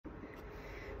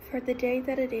For the day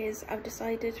that it is, I've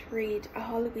decided to read a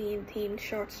Halloween-themed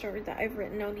short story that I've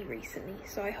written only recently,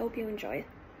 so I hope you enjoy it.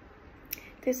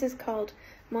 This is called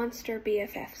Monster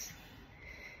BFFs.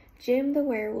 Jim the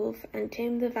werewolf and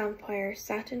Tim the vampire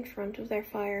sat in front of their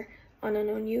fire on an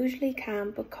unusually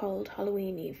calm but cold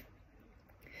Halloween Eve.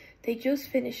 They just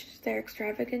finished their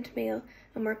extravagant meal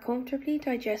and were comfortably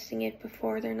digesting it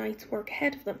before their night's work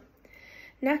ahead of them.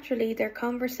 Naturally, their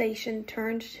conversation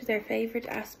turned to their favourite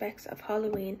aspects of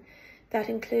Halloween that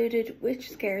included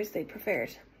which scares they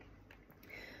preferred.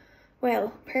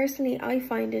 Well, personally, I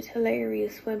find it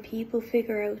hilarious when people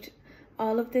figure out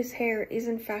all of this hair is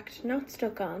in fact not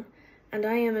stuck on, and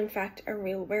I am in fact a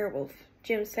real werewolf,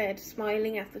 Jim said,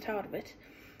 smiling at the thought of it.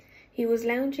 He was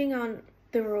lounging on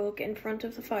the rug in front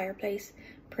of the fireplace,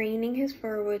 preening his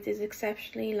fur with his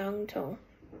exceptionally long tongue.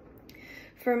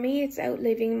 For me, it's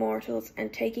outliving mortals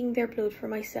and taking their blood for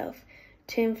myself,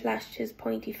 Tim flashed his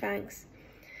pointy fangs.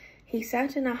 He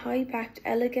sat in a high-backed,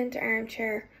 elegant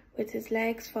armchair with his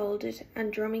legs folded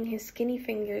and drumming his skinny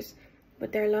fingers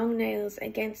with their long nails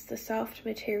against the soft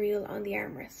material on the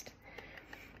armrest.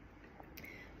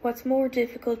 What's more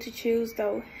difficult to choose,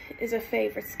 though, is a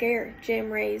favourite scare.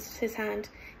 Jim raised his hand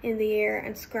in the air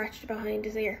and scratched behind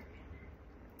his ear.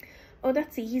 Oh,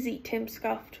 that's easy, Tim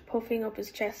scoffed, puffing up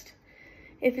his chest.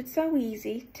 If it's so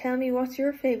easy, tell me what's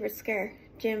your favourite scare,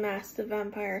 Jim asked the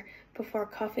vampire before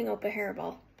coughing up a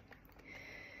hairball.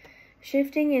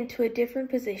 Shifting into a different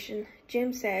position,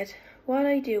 Jim said, what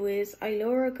I do is I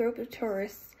lure a group of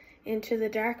tourists into the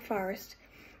dark forest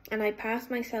and I pass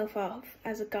myself off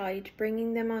as a guide,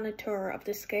 bringing them on a tour of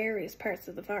the scariest parts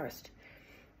of the forest.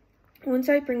 Once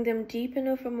I bring them deep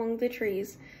enough among the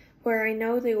trees where I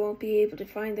know they won't be able to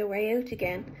find their way out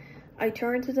again, I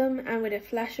turn to them and with a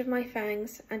flash of my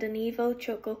fangs and an evil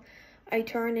chuckle, I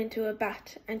turn into a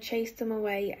bat and chase them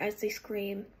away as they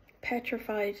scream,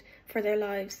 petrified for their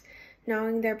lives,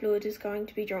 knowing their blood is going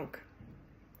to be drunk.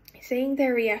 Seeing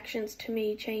their reactions to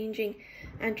me changing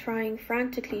and trying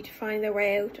frantically to find their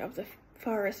way out of the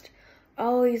forest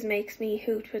always makes me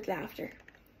hoot with laughter.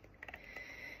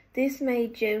 This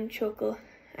made Jim chuckle,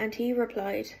 and he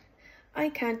replied, I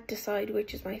can't decide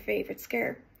which is my favourite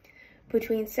scare.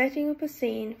 Between setting up a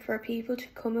scene for people to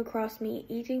come across me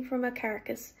eating from a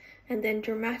carcass and then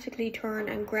dramatically turn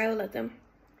and growl at them,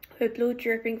 with blood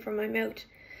dripping from my mouth,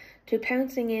 to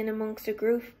pouncing in amongst a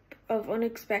group of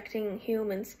unexpected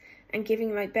humans and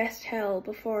giving my best hell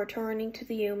before turning to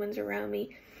the humans around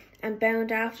me and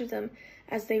bound after them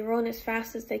as they run as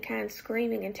fast as they can,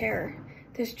 screaming in terror.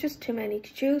 There's just too many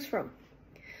to choose from.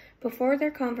 Before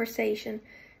their conversation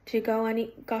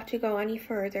got to go any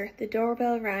further, the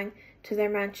doorbell rang to their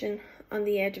mansion on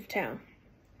the edge of town.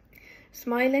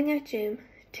 Smiling at Jim,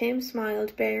 Tim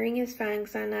smiled, baring his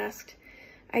fangs, and asked,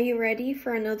 Are you ready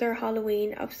for another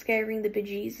Halloween of scaring the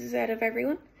bejesus out of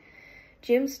everyone?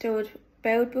 Jim stood,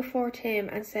 bowed before Tim,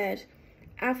 and said,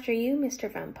 After you,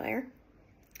 Mr. Vampire.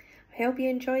 I hope you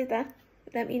enjoyed that.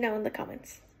 Let me know in the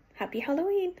comments. Happy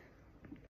Halloween!